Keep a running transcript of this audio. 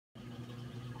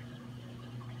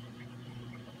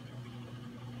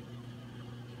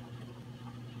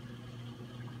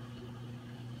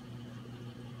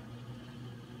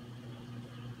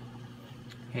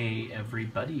Hey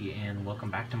everybody, and welcome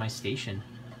back to my station.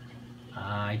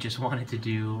 I just wanted to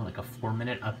do like a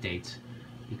 4-minute update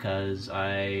because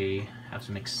I have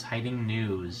some exciting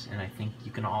news, and I think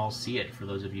you can all see it for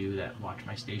those of you that watch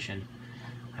my station.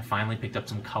 I finally picked up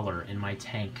some color in my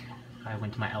tank. I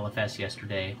went to my LFS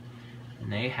yesterday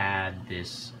and they had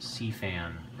this sea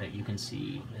fan that you can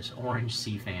see, this orange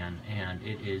sea fan, and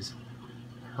it is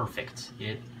perfect.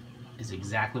 It is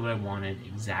exactly what I wanted,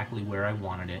 exactly where I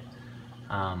wanted it.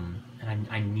 And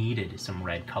I needed some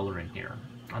red color in here.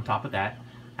 On top of that,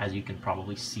 as you can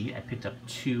probably see, I picked up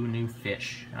 2 new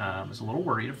fish. I was a little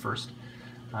worried at first.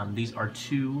 These are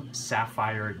 2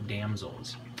 Sapphire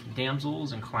Damsels.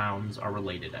 Damsels and clowns are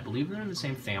related. I believe they're in the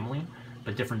same family,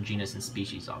 but different genus and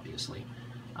species, obviously.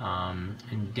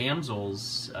 And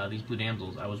damsels, these blue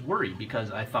damsels, I was worried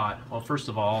because I thought, well, first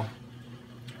of all,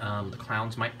 the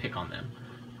clowns might pick on them.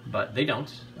 But they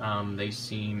don't. They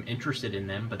seem interested in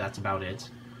them, but that's about it.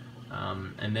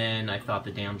 And then I thought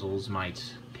the damsels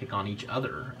might pick on each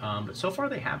other, but so far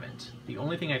they haven't. The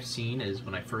only thing I've seen is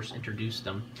when I first introduced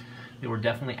them, they were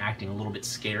definitely acting a little bit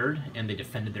scared, and they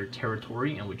defended their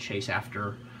territory and would chase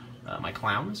after my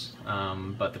clowns.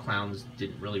 But the clowns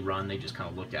didn't really run. They just kind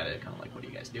of looked at it, kind of like, what are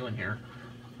you guys doing here?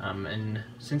 And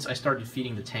since I started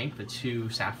feeding the tank, the 2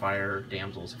 Sapphire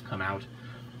Damsels have come out,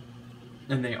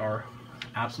 and they are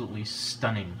absolutely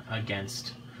stunning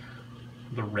against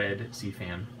the red sea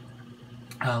fan.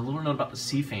 A little note about the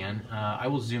sea fan. I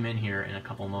will zoom in here in a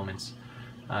couple moments.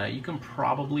 You can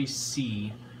probably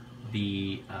see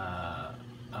the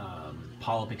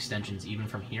polyp extensions even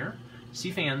from here.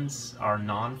 Sea fans are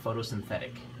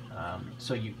non-photosynthetic,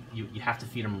 so you have to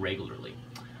feed them regularly.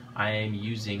 I am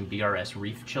using BRS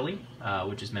Reef Chili,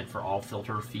 which is meant for all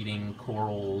filter feeding,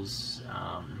 corals,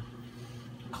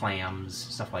 clams,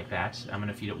 stuff like that. I'm going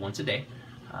to feed it once a day.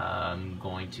 I'm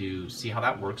going to see how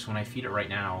that works. When I feed it right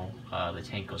now, the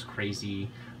tank goes crazy.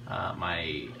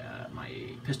 My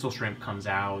pistol shrimp comes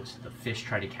out. The fish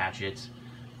try to catch it,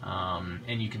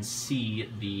 and you can see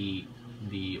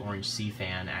the orange sea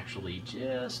fan actually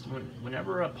just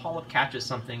whenever a polyp catches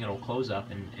something, it'll close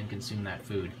up and consume that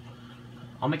food.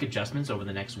 I'll make adjustments over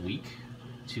the next week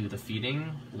to the feeding,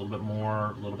 a little bit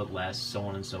more, a little bit less, so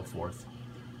on and so forth.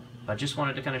 But just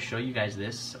wanted to kind of show you guys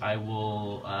this. I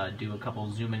will do a couple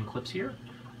zoom-in clips here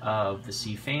of the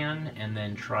sea fan, and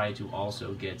then try to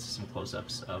also get some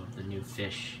close-ups of the new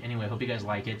fish. Anyway, I hope you guys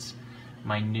like it.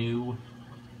 My new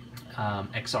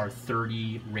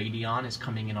XR30 Radeon is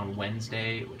coming in on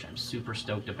Wednesday, which I'm super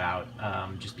stoked about,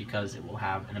 just because it will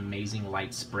have an amazing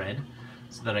light spread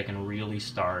so that I can really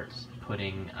start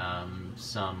putting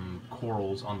some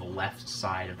corals on the left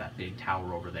side of that big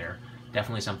tower over there.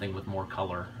 Definitely something with more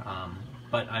color,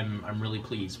 but I'm really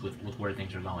pleased with where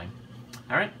things are going.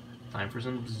 All right, time for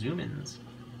some zoom-ins.